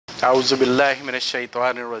A'udhu billahi minash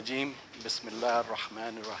shaitanir rajim. Bismillahir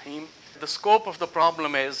rahmanir rahim. The scope of the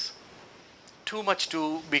problem is too much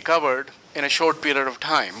to be covered in a short period of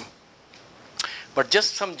time. But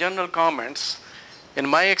just some general comments. In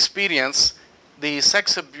my experience, the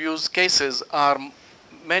sex abuse cases are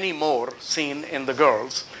many more seen in the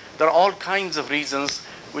girls. There are all kinds of reasons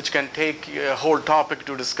which can take a whole topic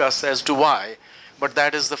to discuss as to why, but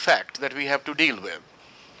that is the fact that we have to deal with.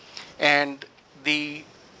 And the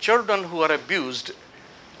children who are abused,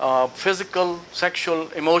 physical, sexual,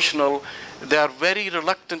 emotional, they are very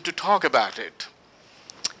reluctant to talk about it.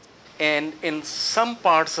 And in some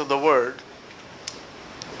parts of the world,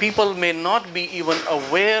 people may not be even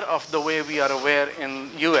aware of the way we are aware in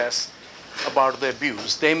US about the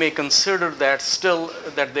abuse. They may consider that still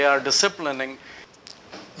that they are disciplining.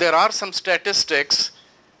 There are some statistics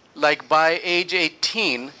like by age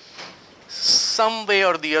 18, some way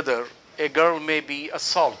or the other, a girl may be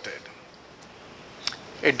assaulted.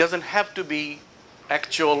 It doesn't have to be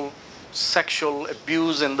actual sexual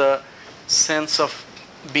abuse in the sense of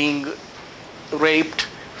being raped,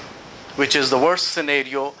 which is the worst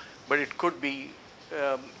scenario, but it could be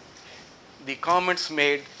the comments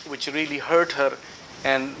made which really hurt her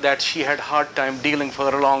and that she had a hard time dealing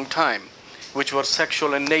for a long time, which were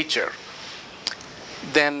sexual in nature.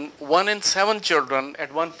 Then 1 in 7 children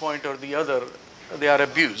at one point or the other, they are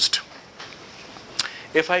abused.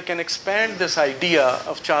 If I can expand this idea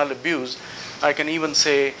of child abuse, I can even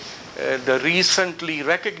say the recently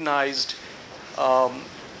recognized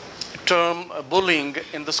term bullying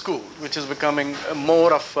in the school, which is becoming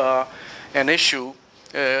more of an issue,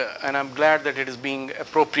 and I'm glad that it is being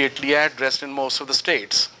appropriately addressed in most of the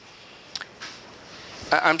states.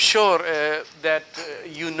 I'm sure that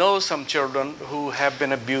you know some children who have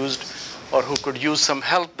been abused or who could use some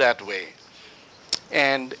help that way.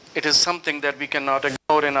 And it is something that we cannot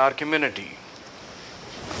ignore in our community.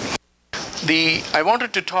 I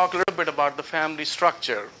wanted to talk a little bit about the family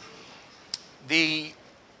structure. The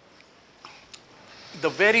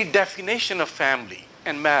very definition of family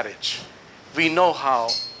and marriage, we know how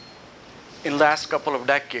in last couple of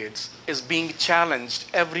decades is being challenged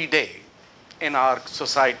every day in our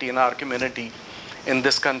society, in our community, in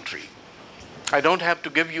this country. I don't have to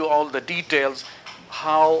give you all the details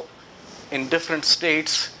how in different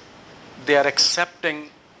states they are accepting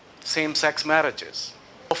same-sex marriages.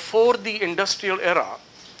 Before the industrial era,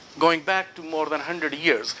 going back to more than 100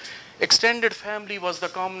 years, extended family was the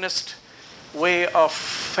commonest way of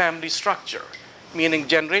family structure, meaning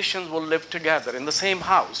generations will live together in the same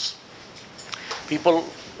house. People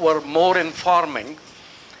were more in farming.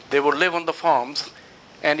 They would live on the farms,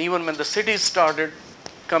 and even when the cities started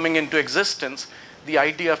coming into existence, the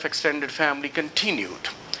idea of extended family continued.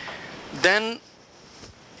 Then,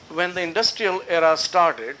 when the industrial era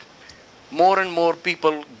started, more and more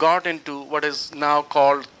people got into what is now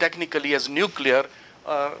called technically as nuclear,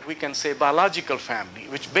 we can say biological family,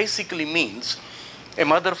 which basically means a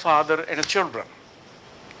mother, father, and children.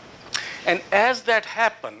 And as that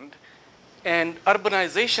happened, and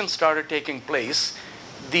urbanization started taking place,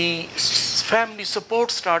 the family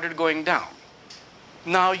support started going down.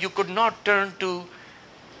 Now you could not turn to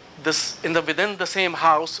this within the same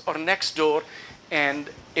house or next door,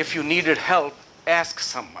 and if you needed help, ask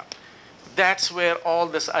someone. That's where all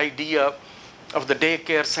this idea of the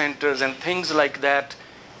daycare centers and things like that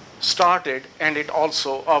started, and it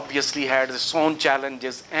also obviously had its own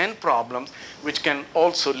challenges and problems, which can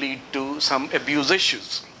also lead to some abuse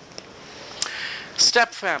issues.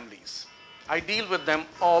 Step families, I deal with them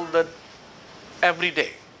every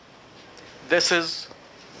day. This is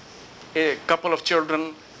a couple of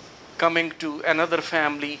children coming to another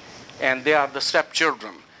family, and they are the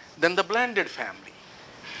stepchildren. Then the blended family,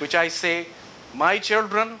 which I say, my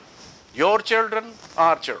children, your children,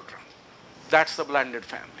 our children. That's the blended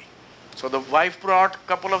family. So the wife brought a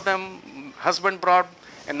couple of them, husband brought,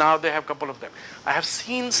 and now they have a couple of them. I have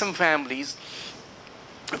seen some families,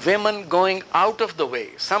 women going out of the way,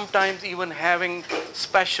 sometimes even having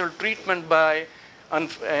special treatment by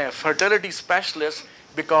fertility specialists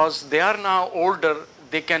because they are now older,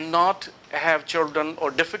 they cannot have children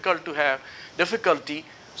or difficulty,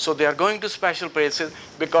 so they are going to special places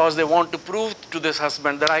because they want to prove to this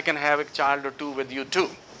husband that I can have a child or two with you too.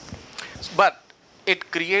 But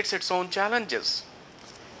it creates its own challenges.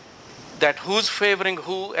 That who's favoring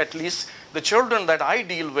who, at least the children that I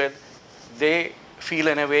deal with, they feel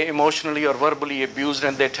in a way emotionally or verbally abused,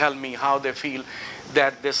 and they tell me how they feel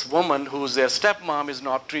that this woman who's their stepmom is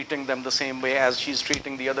not treating them the same way as she's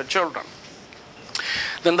treating the other children.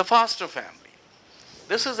 Then the foster family.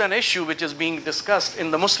 This is an issue which is being discussed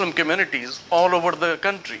in the Muslim communities all over the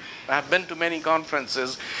country. I have been to many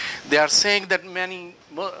conferences. They are saying that many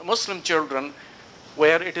Muslim children,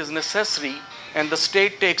 where it is necessary and the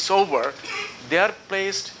state takes over, they are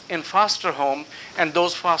placed in foster home, and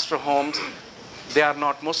those foster homes, they are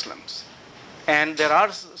not Muslims. And there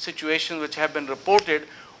are situations which have been reported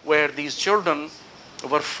where these children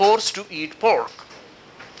were forced to eat pork.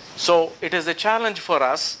 So it is a challenge for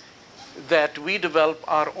us that we develop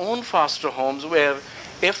our own foster homes where,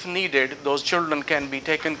 if needed, those children can be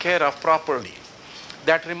taken care of properly.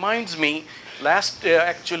 That reminds me,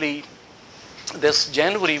 actually, this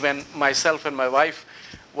January, when myself and my wife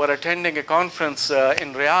were attending a conference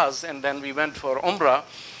in Riyadh, and then we went for Umrah.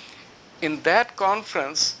 In that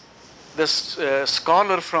conference, this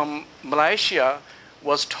scholar from Malaysia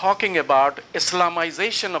was talking about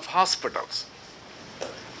Islamization of hospitals.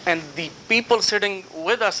 And the people sitting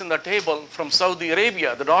with us in the table from Saudi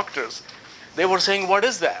Arabia, the doctors, they were saying, what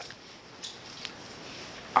is that?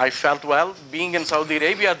 I felt, well, being in Saudi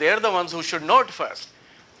Arabia, they're the ones who should know it first.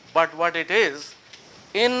 But what it is,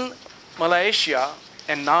 in Malaysia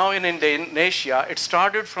and now in Indonesia, it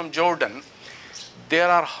started from Jordan. There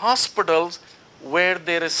are hospitals where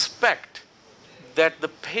they respect that the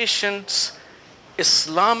patient's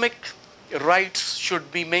Islamic rights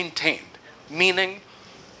should be maintained. Meaning,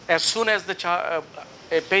 as soon as a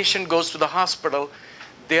patient goes to the hospital,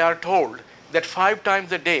 they are told that 5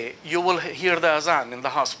 times a day you will hear the azan in the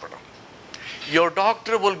hospital. Your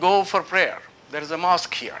doctor will go for prayer. There is a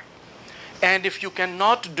mosque here. And if you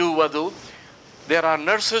cannot do wudu, there are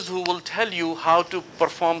nurses who will tell you how to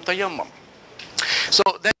perform tayammum. So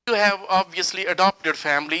then you have obviously adopted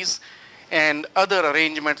families and other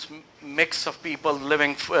arrangements, mix of people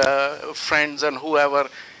living, friends and whoever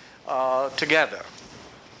together.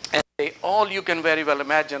 And all you can very well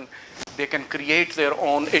imagine, they can create their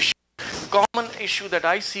own issue. Common issue that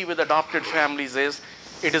I see with adopted families is,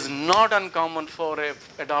 it is not uncommon for an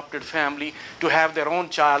adopted family to have their own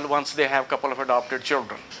child once they have a couple of adopted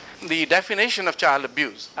children. The definition of child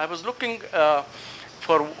abuse, I was looking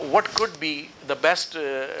for what could be the best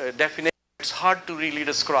definition. It's hard to really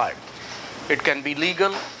describe. It can be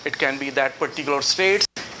legal, it can be that particular state,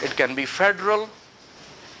 it can be federal.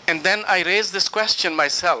 And then I raised this question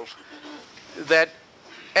myself, that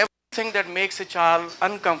everything that makes a child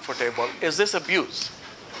uncomfortable, is this abuse?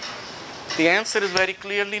 The answer is very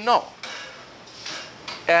clearly no.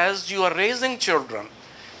 As you are raising children,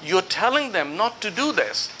 you're telling them not to do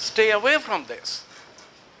this, stay away from this.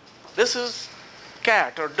 This is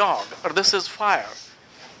cat or dog, or this is fire.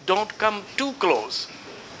 Don't come too close.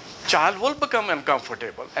 Child will become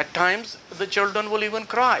uncomfortable. At times, the children will even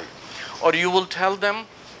cry. Or you will tell them,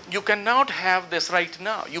 you cannot have this right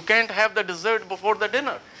now. You can't have the dessert before the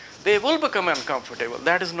dinner. They will become uncomfortable.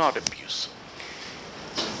 That is not abuse.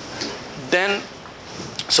 Then,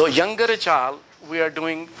 so younger a child, we are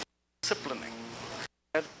doing disciplining.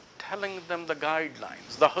 We are telling them the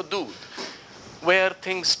guidelines, the hudud, where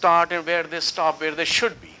things start and where they stop, where they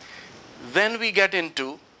should be. Then we get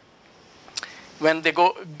into, when they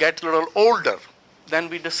get a little older, then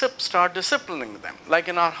we start disciplining them. Like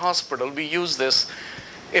in our hospital, we use this.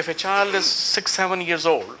 If a child is 6, 7 years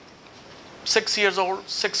old, 6 years old,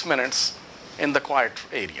 6 minutes in the quiet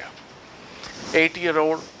area.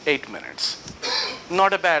 8-year-old, 8 minutes.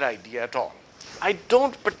 Not a bad idea at all. I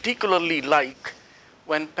don't particularly like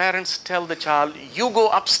when parents tell the child, you go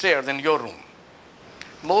upstairs in your room.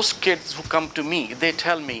 Most kids who come to me, they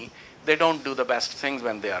tell me they don't do the best things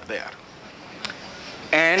when they are there.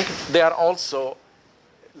 And they are also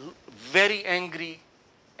very angry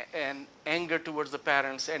and anger towards the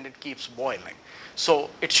parents, and it keeps boiling. So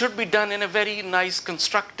it should be done in a very nice,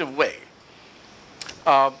 constructive way.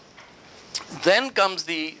 Then comes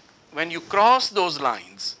when you cross those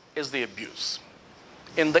lines, is the abuse.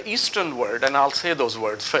 In the Eastern world, and I'll say those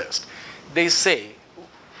words first, they say,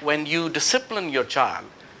 when you discipline your child,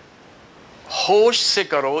 hosh se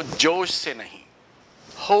karo, josh se nahi.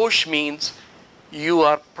 Hosh means you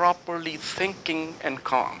are properly thinking and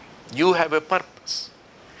calm. You have a purpose.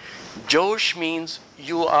 Josh means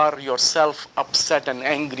you are yourself upset and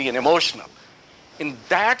angry and emotional. In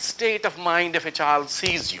that state of mind, if a child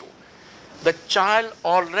sees you, the child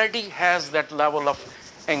already has that level of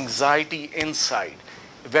anxiety inside.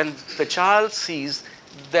 When the child sees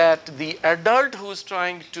that the adult who is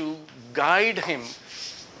trying to guide him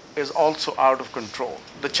is also out of control,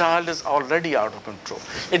 the child is already out of control.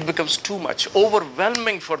 It becomes too much,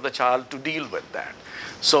 overwhelming for the child to deal with that.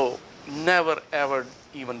 So never ever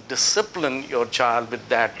even discipline your child with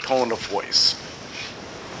that tone of voice.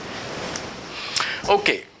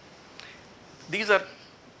 Okay. these are,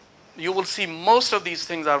 you will see most of these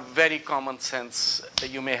things are very common sense.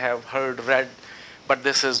 You may have heard, read, but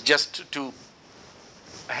this is just to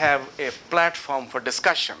have a platform for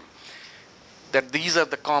discussion, that these are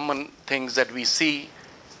the common things that we see.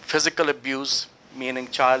 Physical abuse, meaning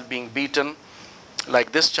child being beaten,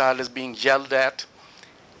 like this child is being yelled at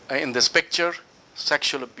in this picture.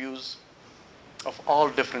 Sexual abuse of all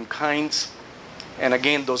different kinds. And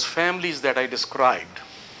again, those families that I described,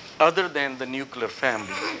 other than the nuclear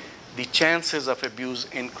family, the chances of abuse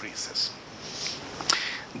increases.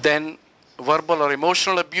 Then verbal or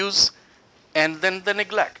emotional abuse, and then the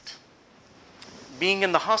neglect. Being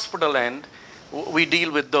in the hospital end, we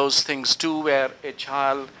deal with those things too, where a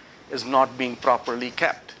child is not being properly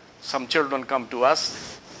kept. Some children come to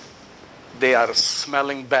us, they are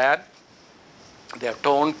smelling bad, they have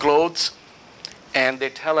torn clothes, and they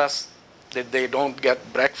tell us that they don't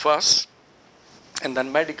get breakfast. And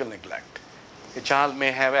then medical neglect. A child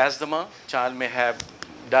may have asthma, child may have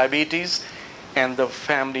diabetes, and the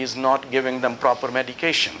family is not giving them proper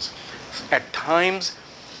medications. At times,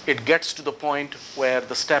 it gets to the point where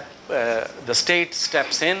the state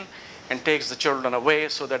steps in and takes the children away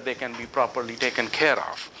so that they can be properly taken care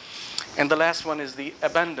of. And the last one is the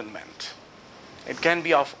abandonment. It can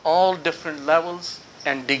be of all different levels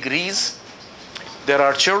and degrees. There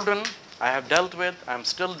are children I have dealt with, I'm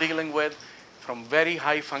still dealing with, from very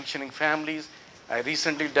high functioning families. I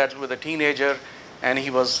recently dealt with a teenager, and he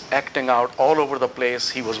was acting out all over the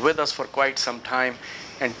place. He was with us for quite some time.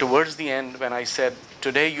 And towards the end, when I said,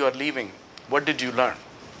 today you are leaving, what did you learn?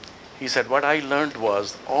 He said, what I learned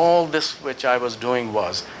was all this which I was doing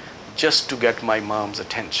was just to get my mom's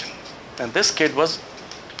attention. And this kid was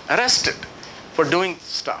arrested for doing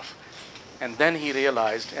stuff. And then he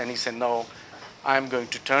realized, and he said, no, I'm going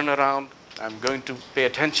to turn around. I'm going to pay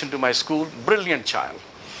attention to my school. Brilliant child.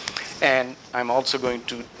 And I'm also going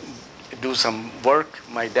to do some work.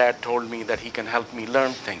 My dad told me that he can help me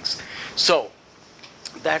learn things. So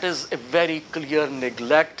that is a very clear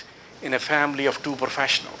neglect in a family of two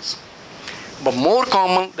professionals. But more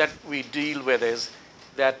common that we deal with is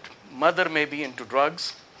that mother may be into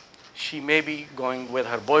drugs. She may be going with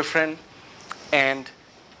her boyfriend, and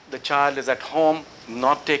the child is at home,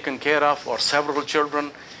 not taken care of, or several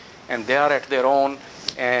children, and they are at their own,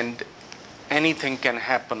 and anything can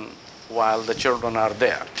happen while the children are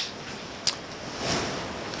there.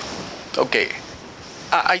 Okay.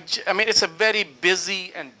 I mean, it's a very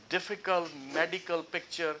busy and difficult medical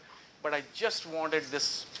picture, but I just wanted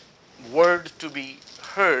this word to be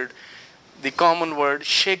heard, the common word,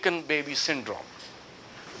 shaken baby syndrome.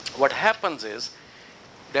 What happens is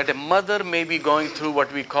that a mother may be going through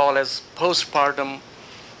what we call as postpartum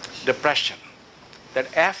depression,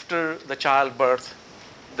 that after the childbirth,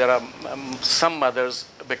 there are some mothers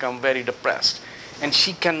become very depressed, and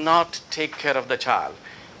she cannot take care of the child.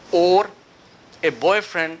 Or a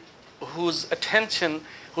boyfriend who's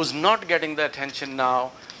not getting the attention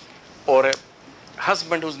now, or a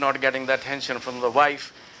husband who's not getting the attention from the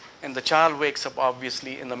wife, and the child wakes up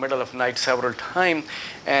obviously in the middle of night several times,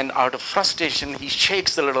 and out of frustration he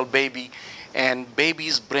shakes the little baby, and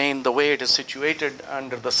baby's brain, the way it is situated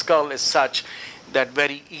under the skull, is such that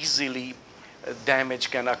very easily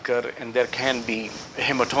damage can occur, and there can be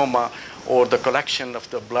hematoma or the collection of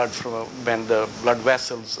the blood from when the blood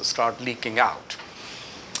vessels start leaking out.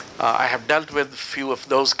 I have dealt with a few of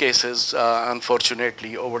those cases,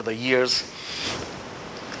 unfortunately, over the years.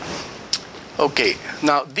 Okay,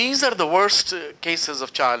 now these are the worst cases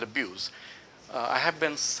of child abuse. I have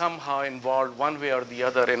been somehow involved one way or the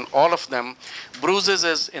other in all of them. Bruises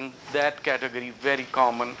is in that category, very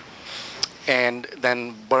common, and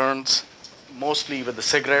then burns, mostly with the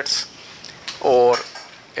cigarettes, or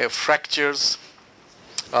fractures,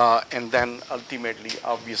 and then ultimately,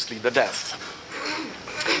 obviously, the death.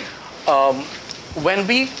 When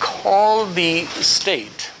we call the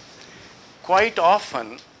state, quite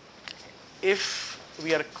often, if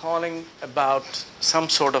we are calling about some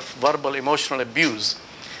sort of verbal emotional abuse,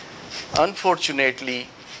 unfortunately,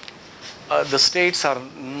 the states are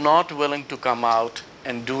not willing to come out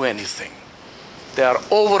and do anything. They are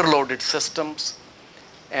overloaded systems,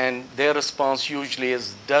 and their response usually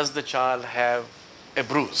is, does the child have a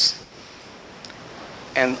bruise?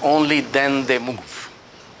 And only then they move.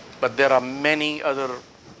 But there are many other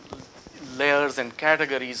layers and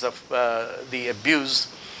categories of the abuse,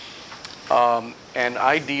 and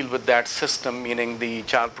I deal with that system, meaning the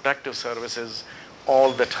Child Protective Services,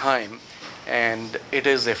 all the time. And it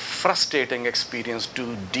is a frustrating experience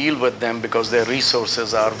to deal with them because their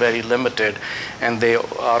resources are very limited, and they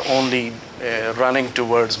are only running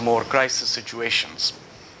towards more crisis situations.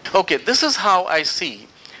 Okay, this is how I see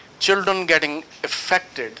children getting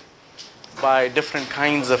affected by different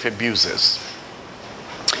kinds of abuses.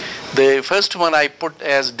 The first one I put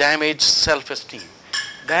as damaged self-esteem.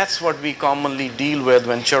 That's what we commonly deal with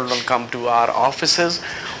when children come to our offices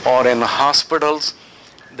or in hospitals,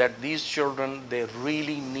 that these children, they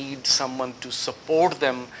really need someone to support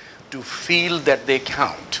them to feel that they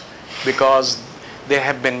count, because they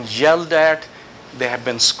have been yelled at, they have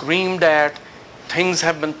been screamed at, things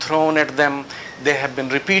have been thrown at them, they have been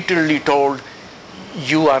repeatedly told,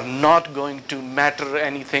 you are not going to matter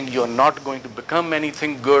anything, you are not going to become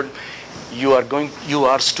anything good, you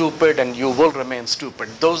are stupid and you will remain stupid.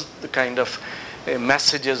 Those are the kind of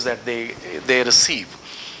messages that they receive.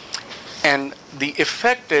 And the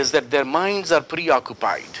effect is that their minds are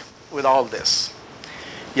preoccupied with all this,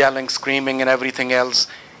 yelling, screaming, and everything else.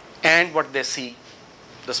 And what they see,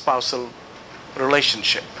 the spousal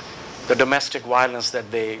relationship, the domestic violence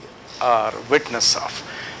that they are witness of.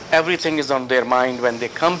 Everything is on their mind. When they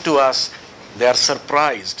come to us, they are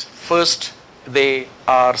surprised. First, they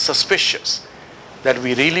are suspicious that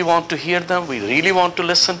we really want to hear them, we really want to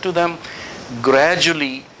listen to them.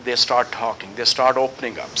 Gradually, they start talking, they start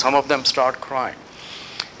opening up. Some of them start crying.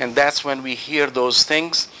 And that's when we hear those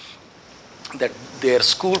things, that their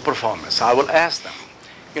school performance. I will ask them,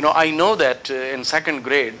 you know, I know that in second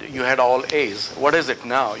grade you had all A's. What is it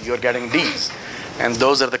now? You're getting D's. And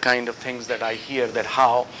those are the kind of things that I hear, that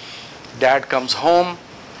how dad comes home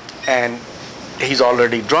and he's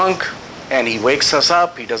already drunk and he wakes us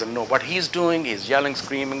up, he doesn't know what he's doing, he's yelling,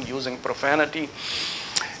 screaming, using profanity.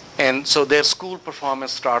 And so their school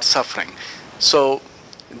performance starts suffering. So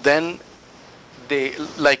then they,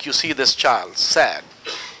 like you see this child, sad,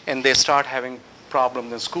 and they start having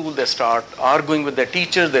problems in school, they start arguing with their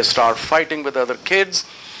teachers, they start fighting with other kids,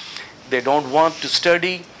 they don't want to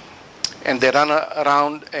study, and they run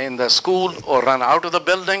around in the school or run out of the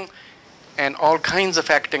building, and all kinds of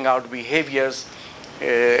acting out behaviors,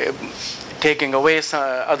 taking away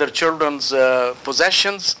other children's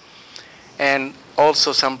possessions, and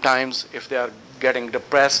also sometimes if they are getting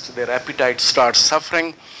depressed, their appetite starts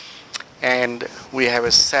suffering. And we have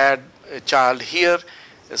a sad child here.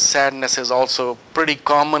 Sadness is also pretty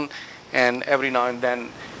common, and every now and then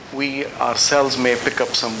we ourselves may pick up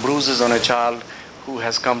some bruises on a child who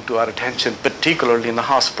has come to our attention, particularly in the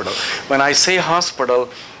hospital. When I say hospital,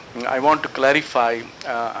 I want to clarify,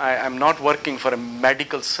 I'm not working for a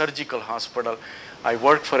medical surgical hospital. I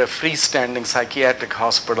work for a freestanding psychiatric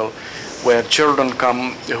hospital where children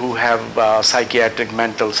come who have psychiatric,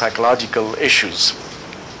 mental, psychological issues.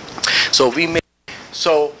 So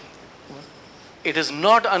it is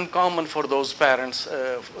not uncommon for those parents,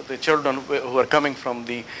 the children who are coming from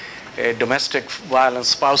the domestic violence,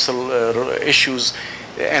 spousal issues,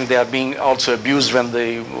 and they are being also abused when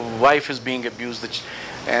the wife is being abused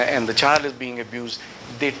and the child is being abused.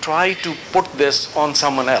 They try to put this on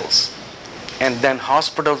someone else. And then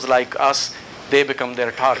hospitals like us, they become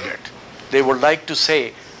their target. They would like to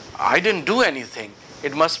say, I didn't do anything.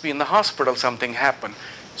 It must be in the hospital something happened.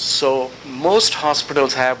 So most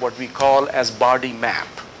hospitals have what we call as body map.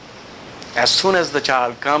 As soon as the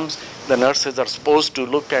child comes, the nurses are supposed to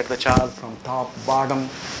look at the child from top, bottom,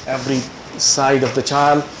 every side of the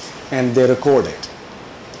child, and they record it.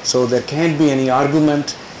 So there can't be any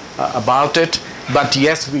argument about it. But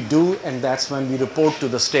yes, we do, and that's when we report to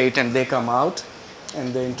the state and they come out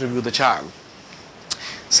and they interview the child.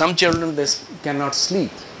 Some children, they cannot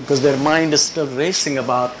sleep because their mind is still racing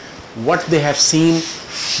about what they have seen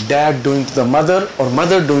dad doing to the mother or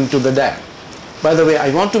mother doing to the dad. By the way,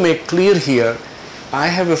 I want to make clear here, I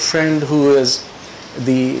have a friend who is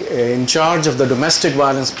in charge of the domestic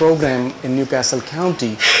violence program in Newcastle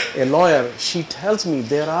County, a lawyer. She tells me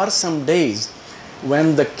there are some days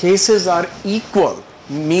when the cases are equal,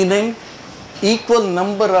 meaning equal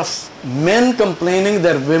number of men complaining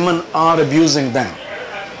that women are abusing them.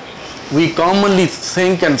 We commonly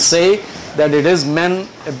think and say that it is men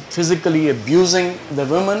physically abusing the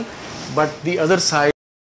women, but the other side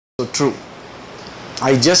is also true.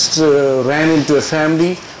 I just ran into a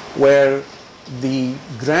family where the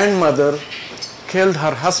grandmother killed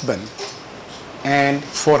her husband, and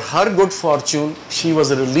for her good fortune, she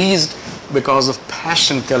was released because of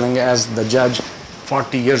passion killing, as the judge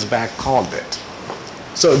 40 years back called it.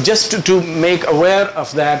 So just to make aware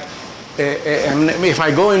of that, if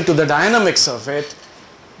I go into the dynamics of it,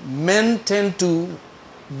 men tend to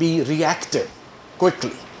be reactive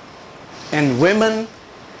quickly, and women,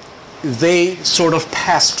 they sort of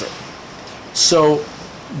pastor. So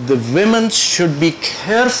the women should be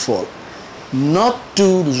careful not to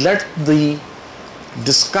let the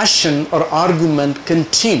discussion or argument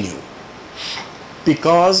continue,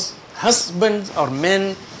 because husbands or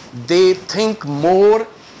men, they think more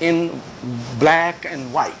in black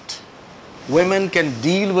and white. Women can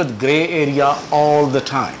deal with gray area all the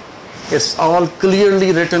time. It's all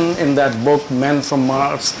clearly written in that book, Men from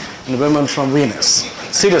Mars and Women from Venus.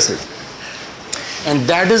 Seriously. And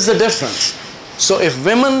that is the difference. So if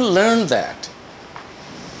women learn that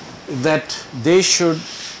they should,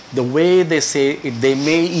 the way they say it, they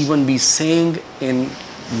may even be saying in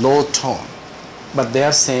low tone, but they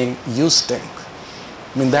are saying, you stink.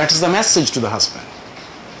 I mean, that is the message to the husband.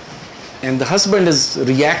 And the husband is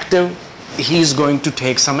reactive, he's going to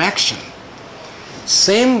take some action.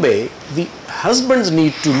 Same way, the husbands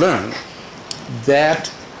need to learn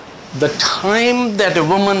that the time that a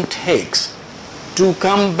woman takes to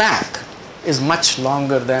come back is much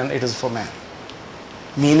longer than it is for men.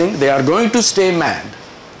 Meaning they are going to stay mad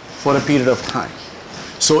for a period of time.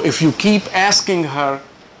 So if you keep asking her,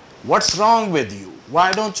 what's wrong with you?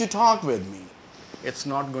 Why don't you talk with me? It's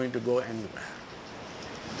not going to go anywhere.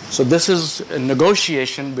 So this is a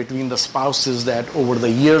negotiation between the spouses that over the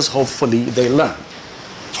years, hopefully they learn.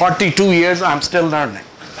 42 years, I'm still learning.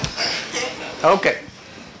 Okay.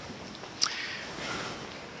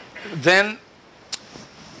 Then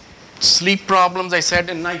sleep problems, I said,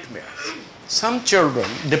 and nightmares. Some children,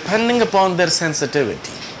 depending upon their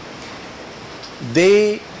sensitivity,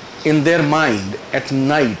 they, in their mind at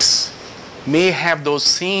nights, may have those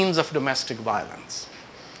scenes of domestic violence,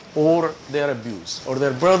 or their abuse, or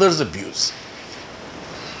their brother's abuse,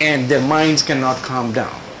 and their minds cannot calm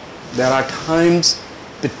down. There are times,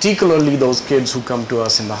 particularly those kids who come to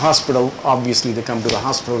us in the hospital, obviously they come to the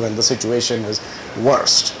hospital when the situation is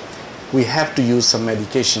worst. We have to use some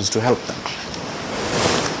medications to help them.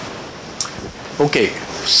 Okay,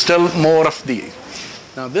 still more of these.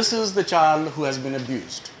 Now this is the child who has been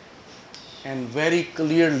abused. And very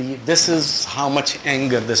clearly, this is how much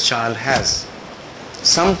anger this child has.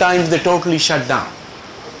 Sometimes they totally shut down.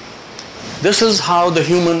 This is how the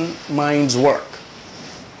human minds work.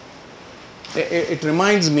 It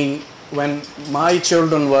reminds me when my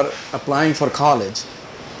children were applying for college,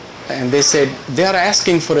 and they said, they are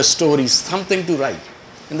asking for a story, something to write.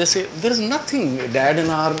 And they say, there is nothing, Dad, in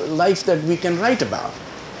our life that we can write about.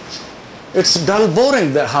 It's dull,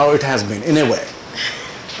 boring how it has been, in a way.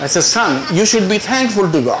 I said, son, you should be thankful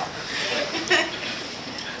to God,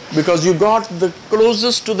 because you got the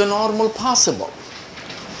closest to the normal possible.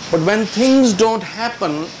 But when things don't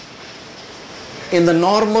happen in the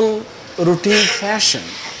normal routine fashion,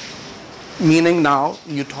 meaning now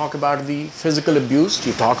you talk about the physical abuse,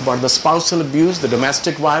 you talk about the spousal abuse, the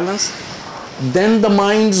domestic violence, then the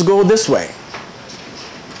minds go this way.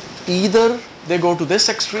 Either they go to this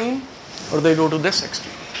extreme or they go to this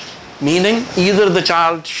extreme. Meaning either the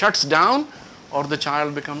child shuts down or the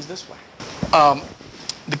child becomes this way.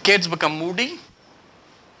 The kids become moody.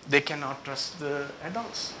 They cannot trust the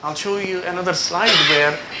adults. I'll show you another slide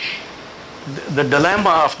where the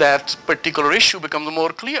dilemma of that particular issue becomes more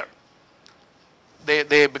clear.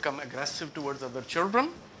 They become aggressive towards other children,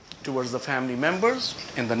 towards the family members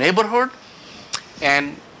in the neighborhood,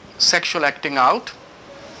 and sexual acting out.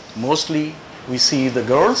 Mostly we see the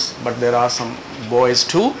girls, but there are some boys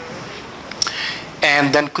too.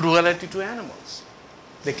 And then cruelty to animals.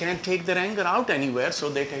 They can't take their anger out anywhere, so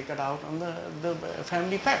they take it out on the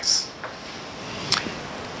family pets.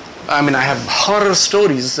 I mean, I have horror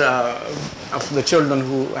stories of the children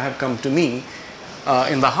who have come to me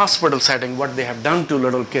in the hospital setting, what they have done to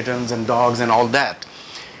little kittens and dogs and all that.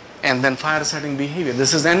 And then fire-setting behavior.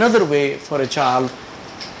 This is another way for a child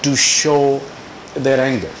to show their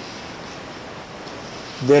anger.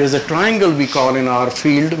 There is a triangle we call in our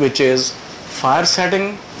field, which is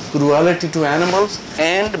fire-setting, cruelty to animals,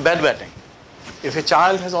 and bedwetting. If a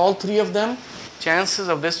child has all three of them, chances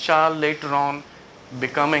of this child later on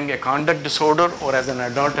becoming a conduct disorder or as an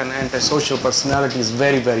adult an antisocial personality is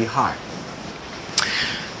very, very high.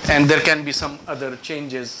 And there can be some other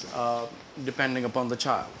changes depending upon the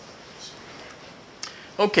child.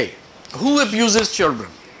 Okay, who abuses children?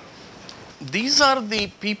 These are the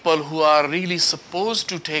people who are really supposed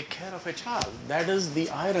to take care of a child. That is the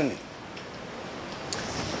irony.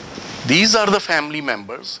 These are the family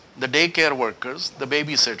members, the daycare workers, the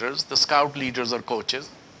babysitters, the scout leaders or coaches,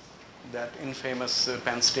 that infamous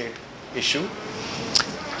Penn State issue,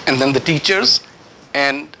 and then the teachers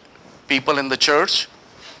and people in the church,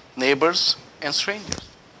 neighbors and strangers.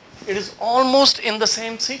 It is almost in the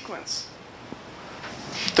same sequence.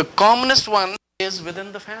 The commonest one is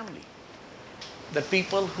within the family. The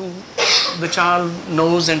people who the child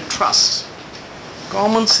knows and trusts.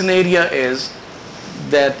 Common scenario is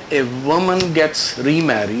that a woman gets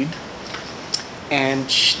remarried and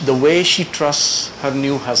the way she trusts her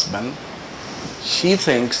new husband, she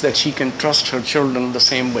thinks that she can trust her children the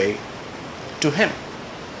same way to him.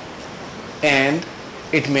 And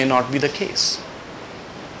it may not be the case.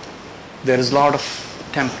 There is a lot of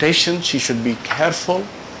temptation. She should be careful.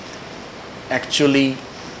 Actually,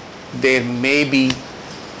 there may be,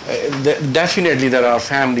 definitely there are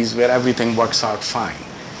families where everything works out fine.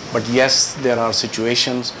 But yes, there are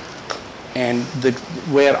situations, and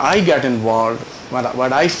where I get involved,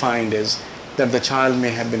 what I find is that the child may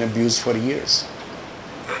have been abused for years.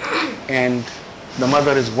 And the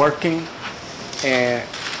mother is working,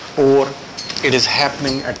 or it is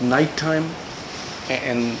happening at night time,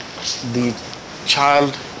 and the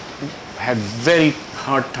child had very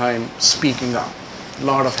hard time speaking up, a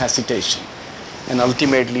lot of hesitation. And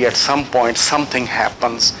ultimately at some point something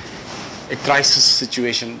happens, a crisis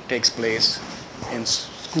situation takes place, in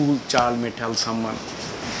school child may tell someone.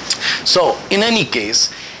 So in any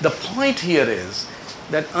case, the point here is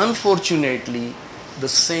that unfortunately the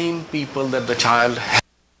same people that the child has,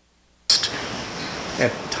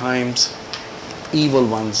 at times evil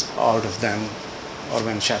ones out of them, or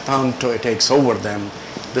when shaitan takes over them,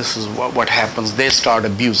 this is what happens. They start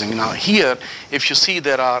abusing. Now here, if you see,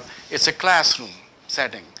 it's a classroom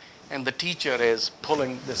setting, and the teacher is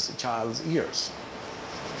pulling this child's ears.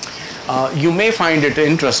 You may find it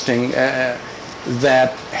interesting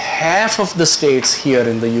that half of the states here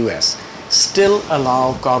in the US still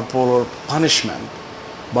allow corporal punishment,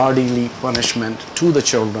 bodily punishment to the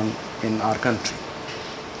children in our country.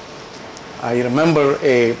 I remember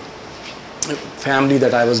a family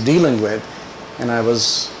that I was dealing with, and I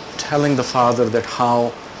was telling the father that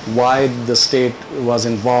why the state was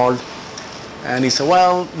involved, and he said,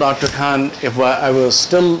 well, Dr. Khan, if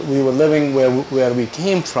we were living where we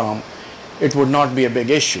came from, it would not be a big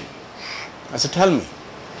issue. I said, tell me.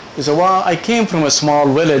 He said, well, I came from a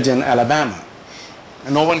small village in Alabama,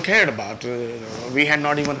 and no one cared about it. We had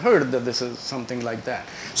not even heard that this is something like that.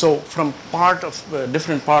 So from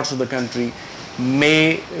different parts of the country,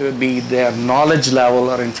 may be their knowledge level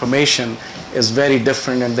or information is very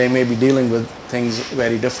different, and they may be dealing with things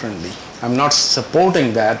very differently. I'm not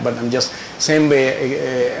supporting that, but I'm just, same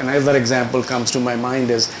way, another example comes to my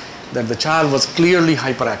mind is that the child was clearly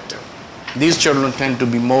hyperactive. These children tend to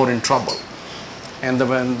be more in trouble. And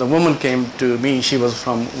when the woman came to me, she was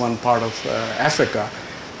from one part of Africa,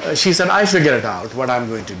 she said, I figured it out what I'm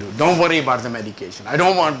going to do. Don't worry about the medication. I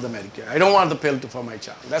don't want the medication. I don't want the pill for my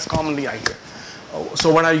child. That's commonly I hear.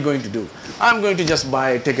 So what are you going to do? I'm going to just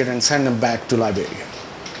buy a ticket and send him back to Liberia.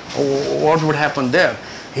 What would happen there?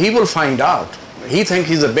 He will find out. He thinks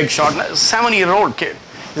he's a big shot, 7-year-old kid.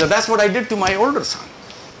 He said, that's what I did to my older son.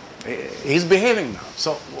 He's behaving now.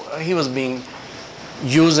 So he was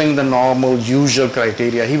using the normal, usual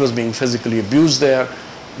criteria. He was being physically abused there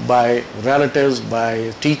by relatives,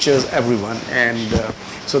 by teachers, everyone. And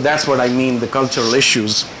so that's what I mean, the cultural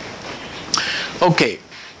issues. Okay.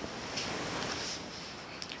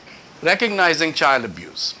 Recognizing child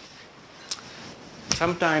abuse.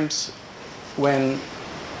 Sometimes when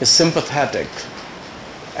a sympathetic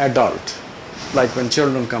adult, like when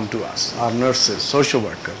children come to us, our nurses, social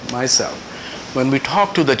workers, myself, when we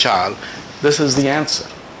talk to the child, this is the answer.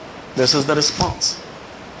 This is the response.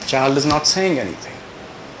 Child is not saying anything.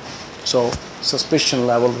 So suspicion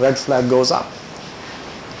level, red flag goes up.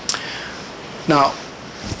 Now,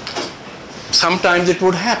 sometimes it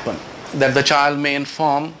would happen that the child may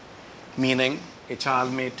inform, meaning a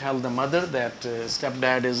child may tell the mother that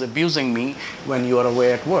stepdad is abusing me when you are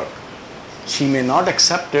away at work. She may not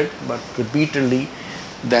accept it, but repeatedly,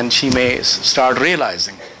 then she may start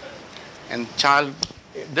realizing. And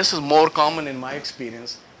this is more common in my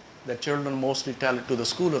experience, that children mostly tell it to the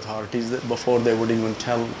school authorities before they would even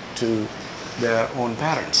tell to their own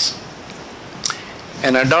parents.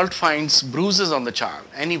 An adult finds bruises on the child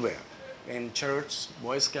anywhere, in church,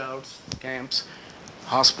 Boy Scouts, camps,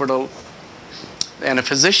 hospital, and a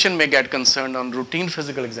physician may get concerned on routine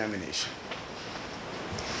physical examination.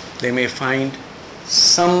 They may find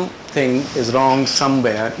something is wrong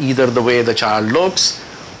somewhere, either the way the child looks,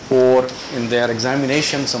 or in their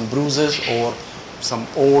examination some bruises or some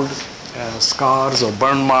old scars or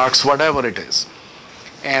burn marks, whatever it is.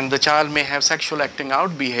 And the child may have sexual acting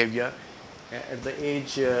out behavior at the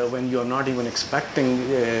age when you're not even expecting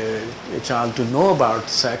a child to know about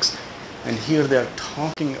sex, and here they're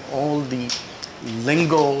talking all the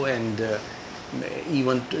lingo and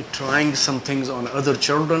even trying some things on other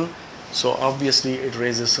children. So obviously it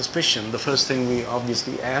raises suspicion. The first thing we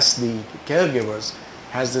obviously ask the caregivers,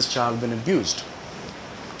 has this child been abused?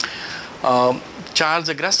 child's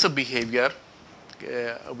aggressive behavior,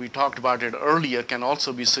 we talked about it earlier, can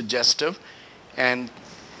also be suggestive. And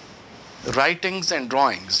writings and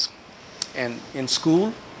drawings. And in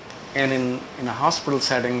school and in a hospital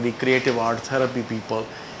setting, the creative art therapy people,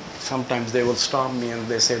 sometimes they will stop me and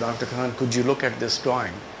they say, Dr. Khan, could you look at this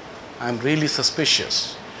drawing? I'm really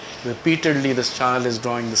suspicious. Repeatedly, this child is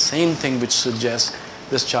drawing the same thing, which suggests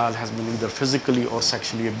this child has been either physically or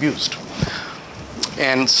sexually abused.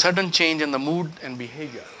 And sudden change in the mood and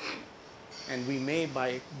behavior. And we may,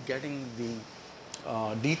 by getting the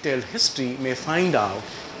detailed history, may find out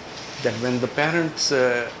that when the parents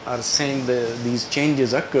are saying these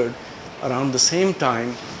changes occurred, around the same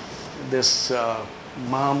time, this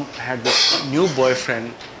mom had this new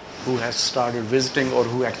boyfriend who has started visiting or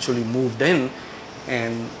who actually moved in,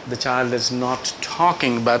 and the child is not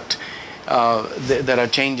talking, but there are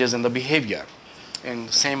changes in the behavior. In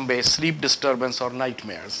the same way, sleep disturbance or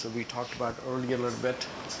nightmares. So we talked about earlier a little bit.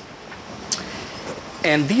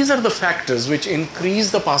 And these are the factors which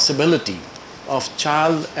increase the possibility of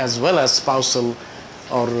child as well as spousal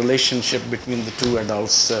or relationship between the two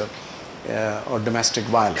adults or domestic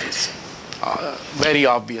violence. Very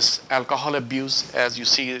obvious. Alcohol abuse, as you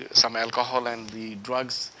see some alcohol and the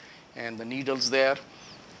drugs and the needles there.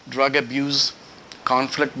 Drug abuse,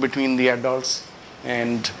 conflict between the adults,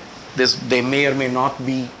 and they may or may not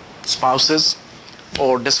be spouses,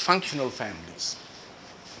 or dysfunctional families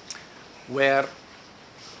where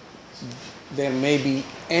there may be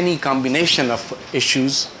any combination of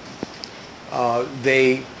issues.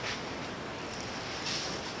 There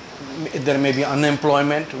may be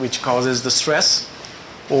unemployment, which causes the stress,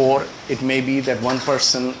 or it may be that one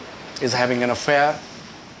person is having an affair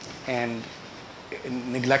and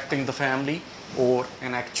neglecting the family, or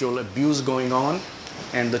an actual abuse going on,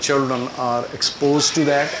 and the children are exposed to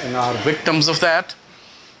that and are victims of that.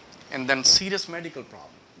 And then serious medical problem.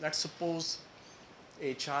 Let's suppose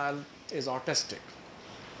a child is autistic,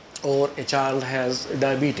 or a child has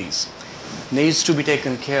diabetes, needs to be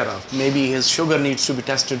taken care of. Maybe his sugar needs to be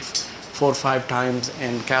tested 4 or 5 times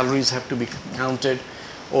and calories have to be counted,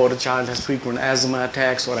 or a child has frequent asthma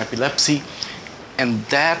attacks or epilepsy, and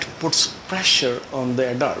that puts pressure on the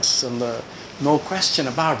adults, and no question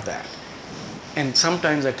about that. And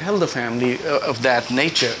sometimes I tell the family of that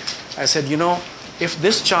nature, I said, you know, if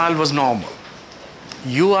this child was normal,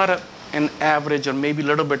 you are an average or maybe a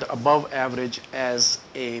little bit above average as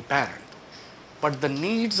a parent, but the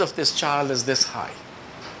needs of this child is this high,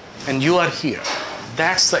 and you are here.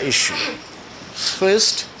 That's the issue.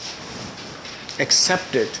 First,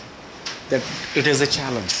 accept it that it is a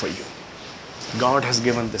challenge for you. God has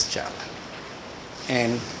given this challenge.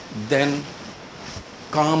 And then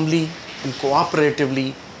calmly and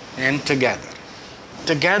cooperatively and together.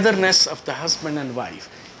 Togetherness of the husband and wife.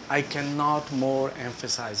 I cannot more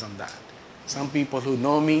emphasize on that. Some people who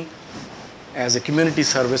know me as a community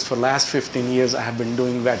service for the last 15 years, I have been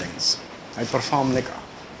doing weddings. I perform nikah.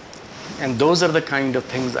 And those are the kind of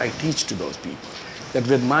things I teach to those people. That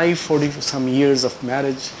with my 40-some years of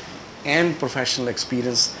marriage and professional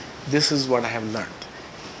experience, this is what I have learned.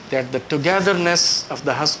 That the togetherness of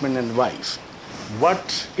the husband and wife,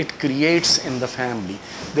 what it creates in the family,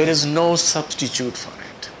 there is no substitute for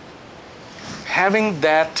it. Having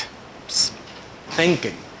that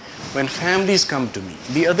thinking, when families come to me,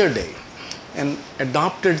 the other day, an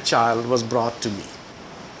adopted child was brought to me,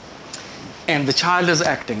 and the child is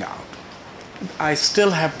acting out. I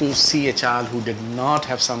still have to see a child who did not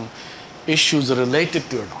have some issues related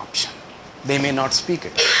to adoption. They may not speak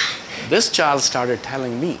it. This child started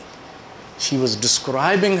telling me she was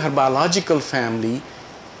describing her biological family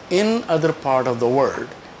in other part of the world,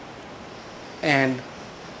 and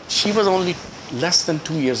she was only less than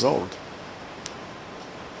 2 years old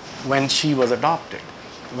when she was adopted.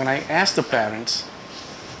 When I asked the parents,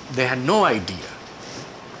 they had no idea.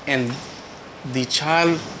 And the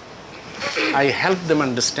child, I helped them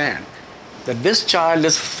understand that this child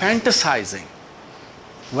is fantasizing.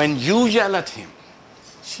 When you yell at him,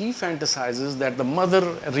 she fantasizes that the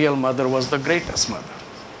mother, real mother, was the greatest mother,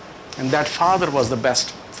 and that father was the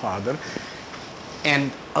best father.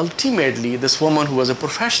 And ultimately, this woman, who was a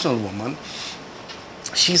professional woman,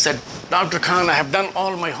 she said, Dr. Khan, I have done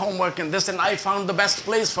all my homework in this, and I found the best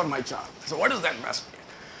place for my child. So what is that best place?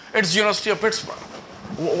 It's University of Pittsburgh.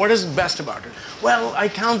 What is best about it? Well, I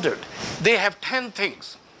counted. They have 10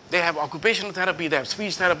 things. They have occupational therapy, they have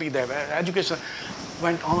speech therapy, they have education.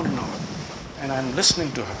 Went on and on. And I'm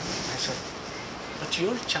listening to her. I said, but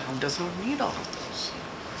your child does not need all of those.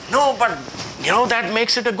 No, but that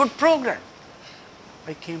makes it a good program.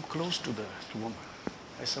 I came close to the woman.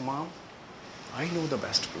 I said, Mom, I know the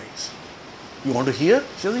best place. You want to hear?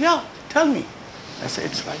 She says, yeah, tell me. I say,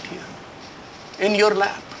 it's right here, in your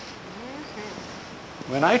lap.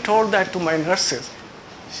 When I told that to my nurses,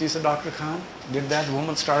 she said, Dr. Khan, did that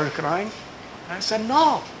woman start crying? I said,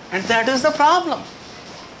 no. And that is the problem.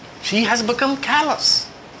 She has become callous.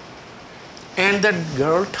 And that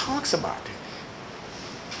girl talks about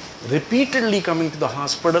it. Repeatedly coming to the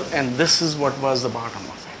hospital, and this is what was the bottom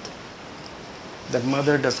of it. That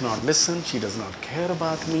mother does not listen, she does not care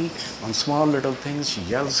about me. On small little things, she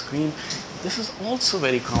yells, screams. This is also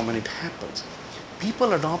very common, it happens.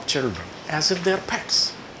 People adopt children as if they're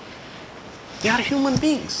pets. They are human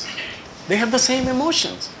beings. They have the same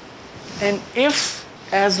emotions. And if,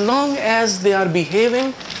 as long as they are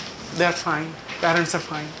behaving, they're fine, parents are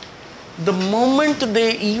fine. The moment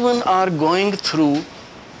they even are going through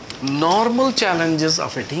normal challenges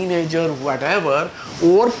of a teenager, whatever,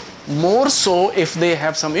 or more so if they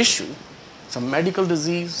have some issue, some medical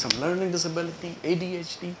disease, some learning disability,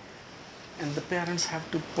 ADHD, and the parents have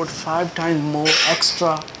to put 5 times more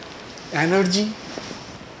extra energy,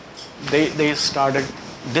 they started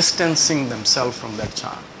distancing themselves from that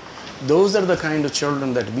child. Those are the kind of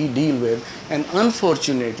children that we deal with, and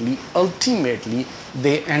unfortunately, ultimately,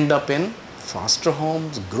 they end up in foster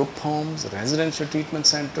homes, group homes, residential treatment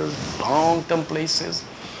centers, long-term places.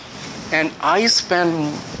 And I spend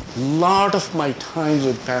a lot of my time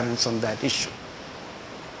with parents on that issue.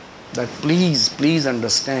 That please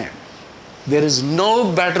understand, there is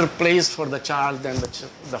no better place for the child than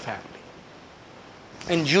the family.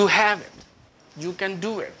 And you have it. You can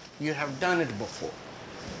do it. You have done it before.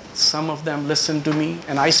 Some of them listen to me,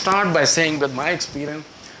 and I start by saying, with my experience,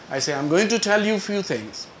 I say, I'm going to tell you a few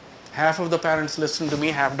things. Half of the parents listen to me,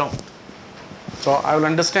 half don't. So I will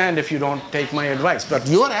understand if you don't take my advice. But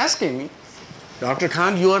you are asking me, Dr.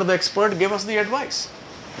 Khan, you are the expert, give us the advice.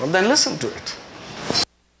 Well, then listen to it.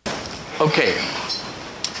 Okay.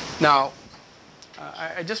 Now,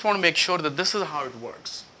 I just want to make sure that this is how it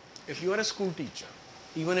works. If you are a school teacher,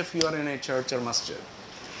 even if you are in a church or masjid,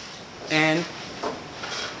 and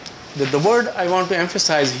the word I want to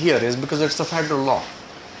emphasize here is, because it's a federal law,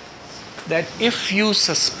 that if you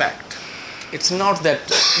suspect, it's not that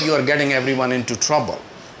you are getting everyone into trouble,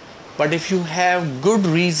 but if you have good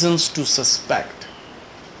reasons to suspect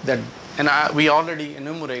that, and we already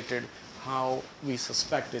enumerated how we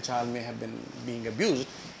suspect a child may have been being abused,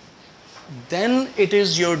 then it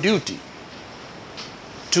is your duty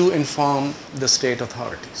to inform the state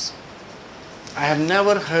authorities. I have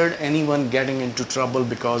never heard anyone getting into trouble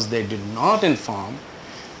because they did not inform,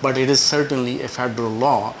 but it is certainly a federal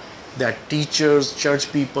law that teachers,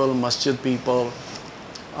 church people, masjid people,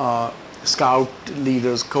 scout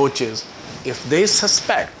leaders, coaches, if they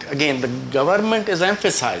suspect, again, the government is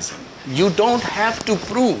emphasizing, you don't have to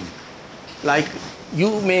prove. Like,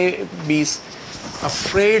 you may be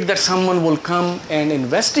afraid that someone will come and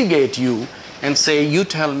investigate you and say, you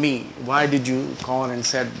tell me, why did you call and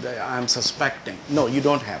said that I'm suspecting? No, you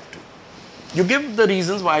don't have to. You give the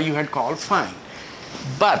reasons why you had called, fine.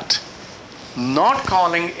 But not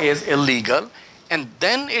calling is illegal, and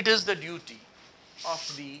then it is the duty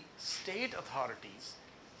of the state authorities,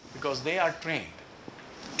 because they are trained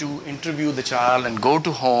to interview the child and go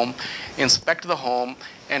to home, inspect the home,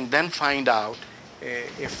 and then find out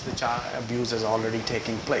if the child abuse is already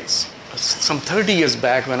taking place. Some 30 years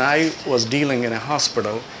back, when I was dealing in a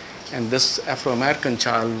hospital and this Afro-American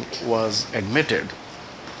child was admitted,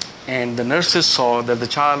 and the nurses saw that the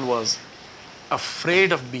child was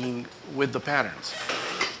afraid of being with the parents,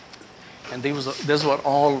 and these were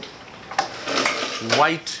all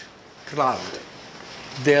white crowd,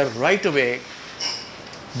 there right away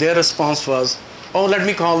their response was, oh, let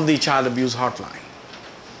me call the child abuse hotline.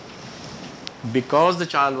 Because the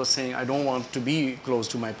child was saying, I don't want to be close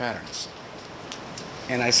to my parents.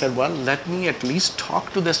 And I said, well, let me at least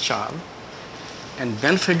talk to this child and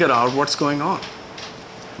then figure out what's going on.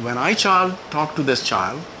 When I talked to this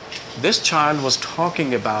child was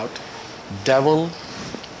talking about devil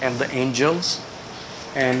and the angels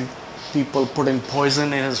and people putting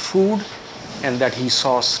poison in his food, and that he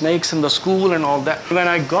saw snakes in the school and all that. When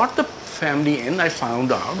I got the family in, I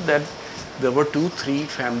found out that there were 2-3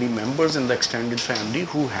 family members in the extended family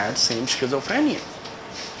who had same schizophrenia.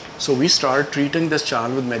 So we started treating this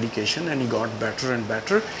child with medication, and he got better and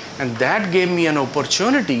better. And that gave me an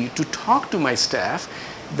opportunity to talk to my staff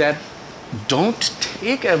that don't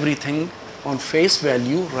take everything on face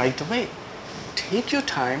value right away. Take your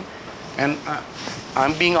time. And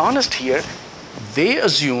I'm being honest here. They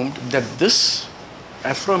assumed that this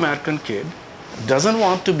Afro-American kid doesn't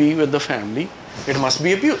want to be with the family. It must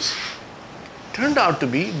be abuse. Turned out to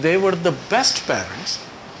be they were the best parents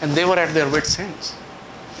And they were at their wits' ends.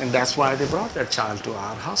 And that's why they brought their child to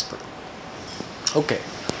our hospital. Okay.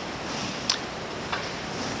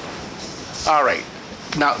 All right.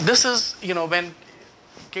 Now, this is, when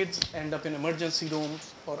kids end up in emergency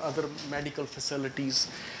rooms or other medical facilities,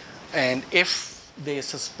 and if they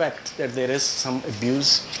suspect that there is some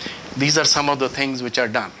abuse, these are some of the things which are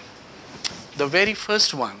done. The very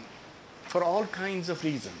first one, for all kinds of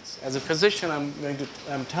reasons, as a physician,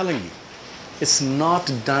 I'm telling you, it's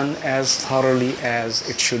not done as thoroughly as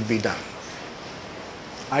it should be done.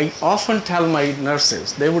 I often tell my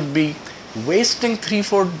nurses, they would be wasting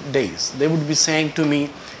 3-4 days. They would be saying to me,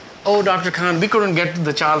 "Oh, Dr. Khan, we couldn't get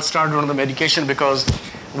the child started on the medication because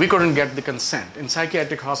we couldn't get the consent." In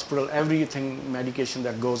psychiatric hospital, everything, medication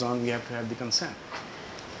that goes on, we have to have the consent.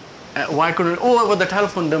 Why couldn't, well, the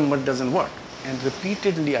telephone number doesn't work. And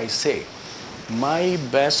repeatedly I say, my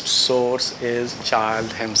best source is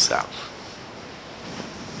child himself.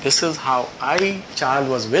 This is how child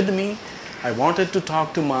was with me. I wanted to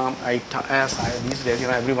talk to mom. Asked, these days,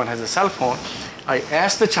 everyone has a cell phone. I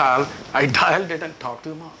asked the child, I dialed it and talked to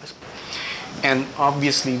the mom. And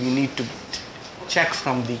obviously we need to check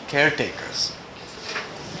from the caretakers.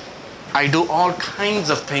 I do all kinds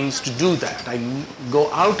of things to do that. I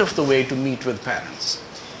go out of the way to meet with parents.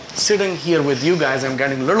 Sitting here with you guys, I'm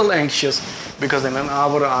getting a little anxious because in an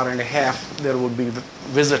hour and a half, there would be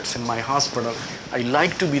visits in my hospital. I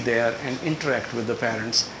like to be there and interact with the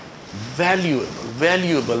parents. Valuable.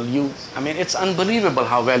 It's unbelievable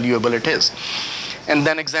how valuable it is. And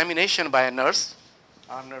then examination by a nurse.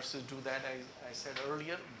 Our nurses do that, I said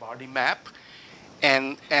earlier, body map.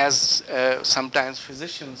 And as sometimes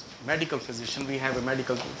physicians, medical physician, we have a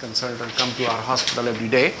medical consultant come to our hospital every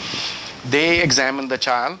day. They examine the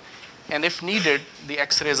child, and if needed, the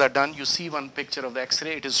x-rays are done. You see one picture of the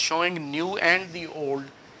x-ray. It is showing new and the old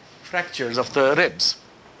fractures of the ribs.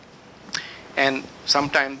 And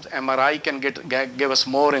sometimes MRI can give us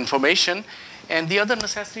more information, and the other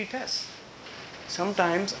necessary tests.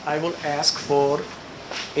 Sometimes I will ask for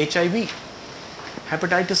HIV,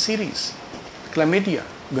 hepatitis series, chlamydia,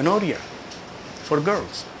 gonorrhea for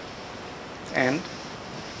girls. And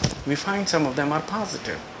we find some of them are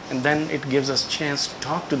positive. And then it gives us a chance to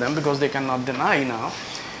talk to them because they cannot deny now.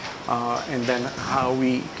 And then how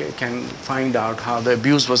we can find out how the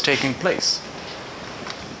abuse was taking place.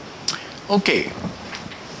 Okay.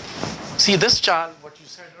 See, this child, what you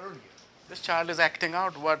said earlier, this child is acting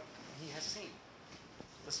out what he has seen.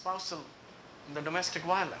 The spousal, the domestic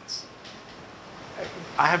violence.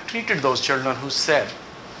 I have treated those children who said,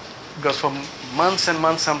 because for months and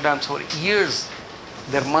months, sometimes for years,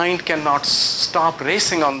 their mind cannot stop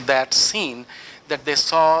racing on that scene that they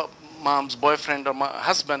saw mom's boyfriend or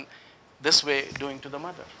husband this way doing to the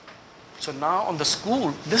mother. So now on the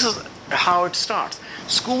school, this is how it starts.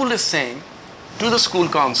 School is saying to the school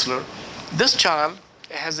counselor, this child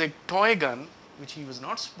has a toy gun, which he was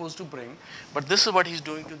not supposed to bring, but this is what he's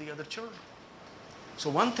doing to the other children. So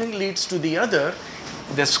one thing leads to the other.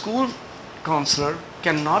 The school counselor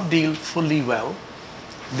cannot deal fully well.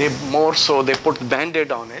 They put Band-Aid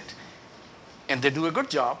on it, and they do a good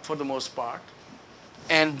job for the most part.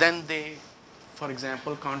 And then they, for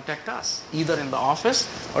example, contact us, either in the office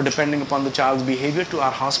or depending upon the child's behavior to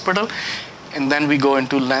our hospital. And then we go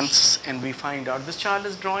into lengths and we find out this child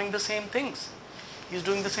is drawing the same things. He's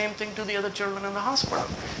doing the same thing to the other children in the hospital.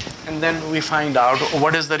 And then we find out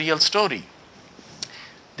what is the real story.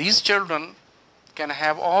 These children can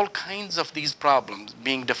have all kinds of these problems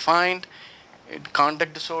being defined.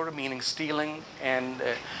 Conduct disorder, meaning stealing and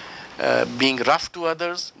being rough to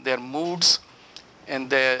others, their moods, and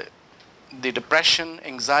the depression,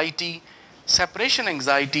 anxiety. Separation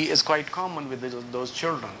anxiety is quite common with those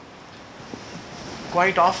children.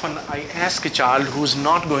 Quite often I ask a child who is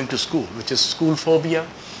not going to school, which is school phobia,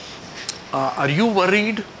 are you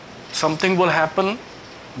worried something will happen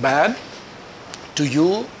bad to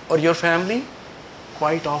you or your family?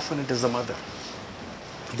 Quite often it is the mother.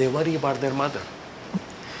 They worry about their mother.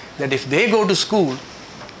 That if they go to school,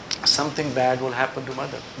 something bad will happen to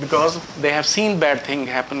mother. Because they have seen bad things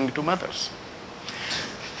happening to mothers.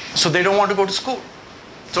 So they don't want to go to school.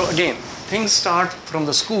 So again, things start from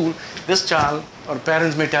the school. This child, or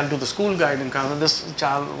parents may tell to the school guidance counselor, this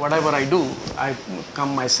child, whatever I do, I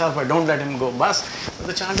come myself, I don't let him go bus. But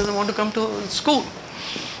the child doesn't want to come to school.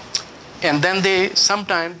 And then they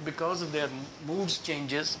sometimes, because of their moods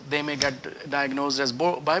changes, they may get diagnosed as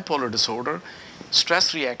bipolar disorder,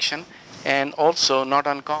 stress reaction, and also, not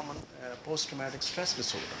uncommon, post-traumatic stress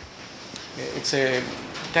disorder. It's a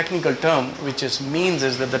technical term which means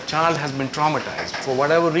that the child has been traumatized for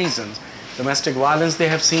whatever reasons, domestic violence they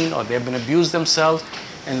have seen or they have been abused themselves,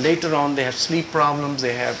 And later on they have sleep problems,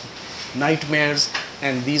 they have nightmares,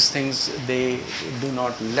 and these things, they do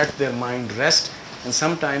not let their mind rest, and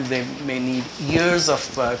sometimes they may need years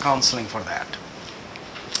of counseling for that.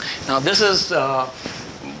 Now this is,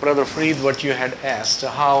 Brother Fareed, what you had asked,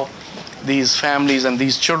 how these families and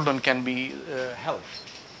these children can be helped.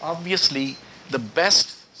 Obviously, the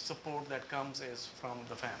best support that comes is from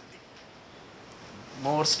the family.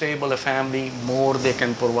 More stable a family, more they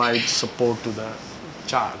can provide support to the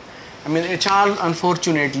child. I mean, a child,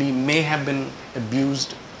 unfortunately, may have been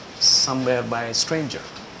abused somewhere by a stranger.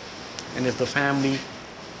 And if the family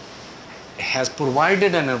has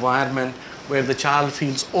provided an environment where the child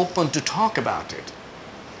feels open to talk about it,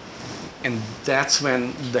 and that's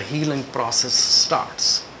when the healing process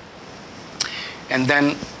starts. And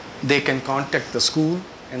then they can contact the school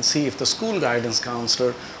and see if the school guidance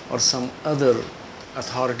counselor or some other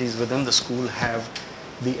authorities within the school have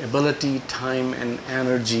the ability, time, and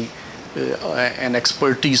energy and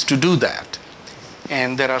expertise to do that.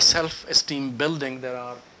 And there are self-esteem building, there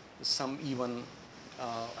are some even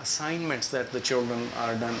assignments that the children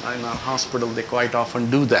are done in our hospital. They quite often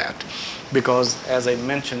do that because, as I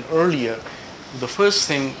mentioned earlier, the first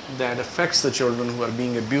thing that affects the children who are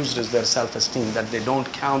being abused is their self-esteem, that they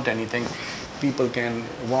don't count anything, people can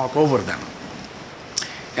walk over them.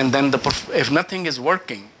 And then if nothing is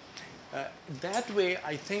working, that way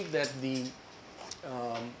I think that the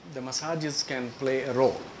massages can play a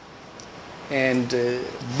role. And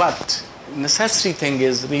but necessary thing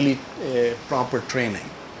is really proper training.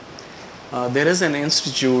 There is an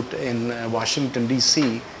institute in Washington,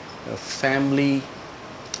 D.C., family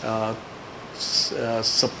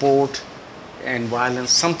support and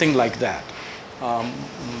violence, something like that.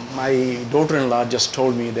 My daughter-in-law just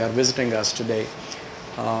told me they are visiting us today.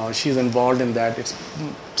 She's involved in that. It's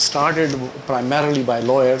started primarily by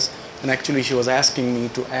lawyers, and actually she was asking me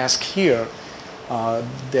to ask here.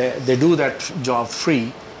 They do that job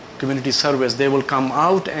free, community service. They will come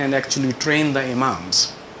out and actually train the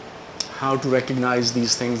imams how to recognize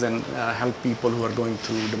these things and help people who are going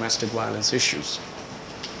through domestic violence issues.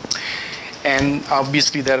 And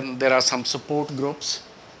obviously there are some support groups.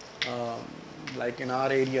 Like in our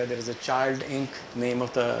area, there is a Child Inc., name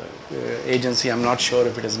of the agency. I'm not sure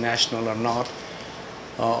if it is national or not.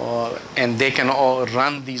 And they can all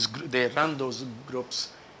run those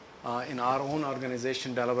groups. In our own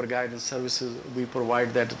organization, Delaware Guidance Services, we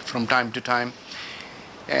provide that from time to time.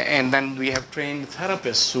 And then we have trained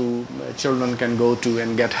therapists who children can go to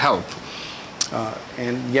and get help.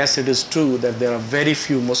 And yes, it is true that there are very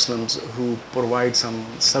few Muslims who provide some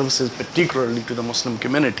services, particularly to the Muslim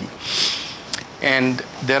community. And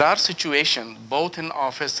there are situations, both in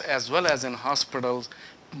office as well as in hospitals,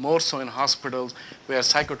 more so in hospitals, where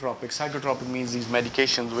psychotropic means these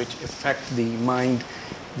medications which affect the mind.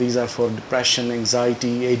 These are for depression,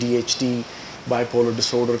 anxiety, ADHD, bipolar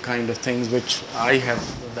disorder kind of things, which I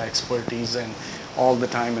have the expertise, and all the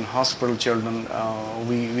time in hospital children,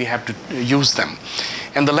 we have to use them.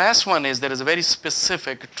 And the last one is there is a very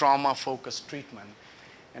specific trauma-focused treatment,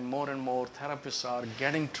 and more therapists are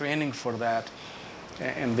getting training for that,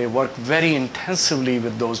 and they work very intensively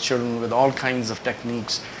with those children with all kinds of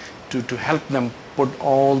techniques to help them put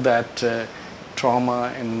all that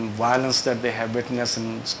trauma and violence that they have witnessed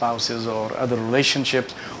in spouses or other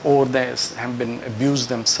relationships, or they have been abused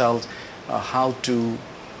themselves, how to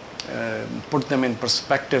put them in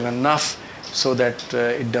perspective enough so that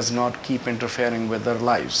it does not keep interfering with their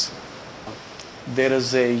lives. There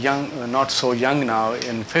is a young, not so young now,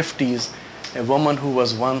 in 50s, a woman who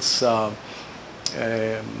was once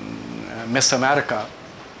Miss America,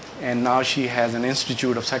 and now she has an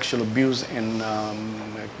Institute of Sexual Abuse in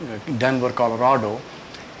Denver, Colorado.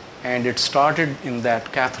 And it started in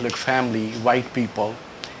that Catholic family, white people,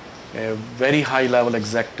 a very high-level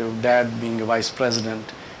executive, dad being a vice president.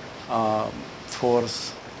 For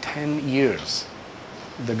 10 years,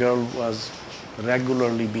 the girl was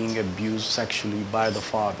regularly being abused sexually by the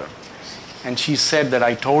father. And she said that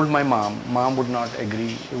I told my mom would not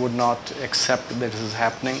agree, would not accept that this is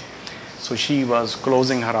happening. So she was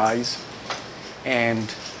closing her eyes, and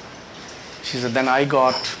she said, then I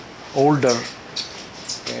got older,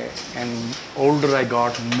 and older I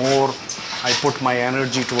got, more I put my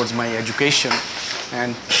energy towards my education.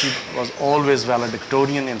 And she was always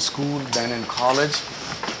valedictorian in school, then in college.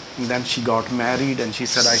 And then she got married, and she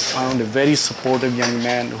said, I found a very supportive young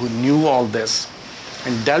man who knew all this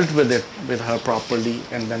and dealt with it with her properly,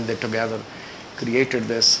 and then they together created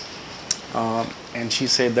this. And she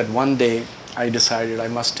said that one day I decided I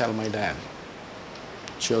must tell my dad.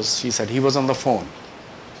 She said he was on the phone.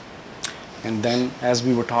 And then as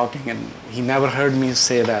we were talking, and he never heard me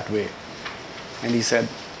say that way, and he said,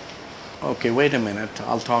 okay, wait a minute,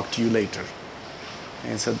 I'll talk to you later.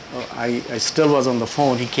 And he said, oh, I still was on the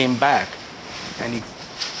phone. He came back and he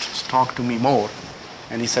talked to me more,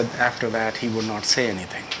 and he said after that he would not say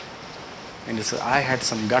anything. And he said, I had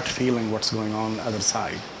some gut feeling what's going on the other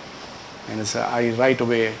side. And he said, I right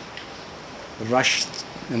away rushed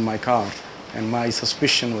in my car, and my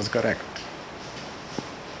suspicion was correct.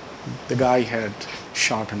 The guy had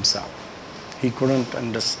shot himself. He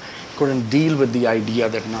couldn't deal with the idea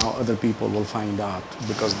that now other people will find out,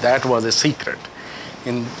 because that was a secret.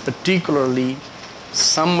 In particularly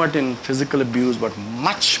somewhat in physical abuse, but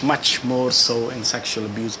much, much more so in sexual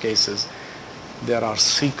abuse cases, there are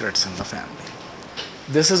secrets in the family.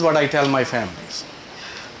 This is what I tell my families,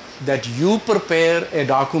 that you prepare a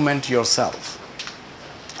document yourself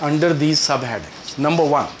under these subheadings. Number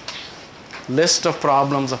one, list of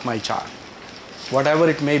problems of my child, whatever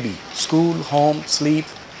it may be, school, home, sleep,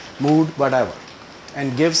 mood, whatever,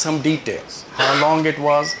 and give some details, how long it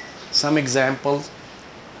was, some examples.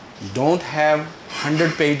 Don't have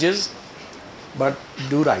 100 pages, but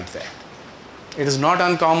do write that. It is not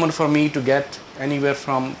uncommon for me to get anywhere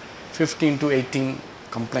from 15 to 18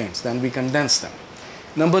 complaints. Then we condense them.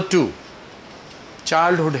 Number two,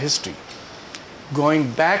 childhood history.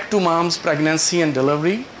 Going back to mom's pregnancy and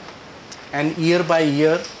delivery, and year by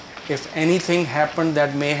year, if anything happened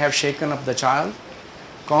that may have shaken up the child.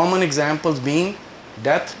 Common examples being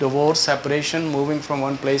death, divorce, separation, moving from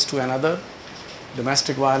one place to another,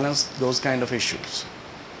 domestic violence, those kind of issues.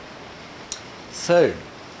 Third,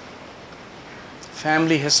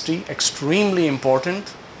 family history, extremely important,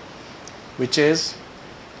 which is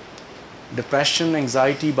depression,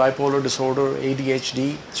 anxiety, bipolar disorder,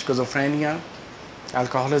 ADHD, schizophrenia,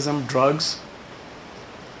 alcoholism, drugs,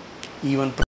 even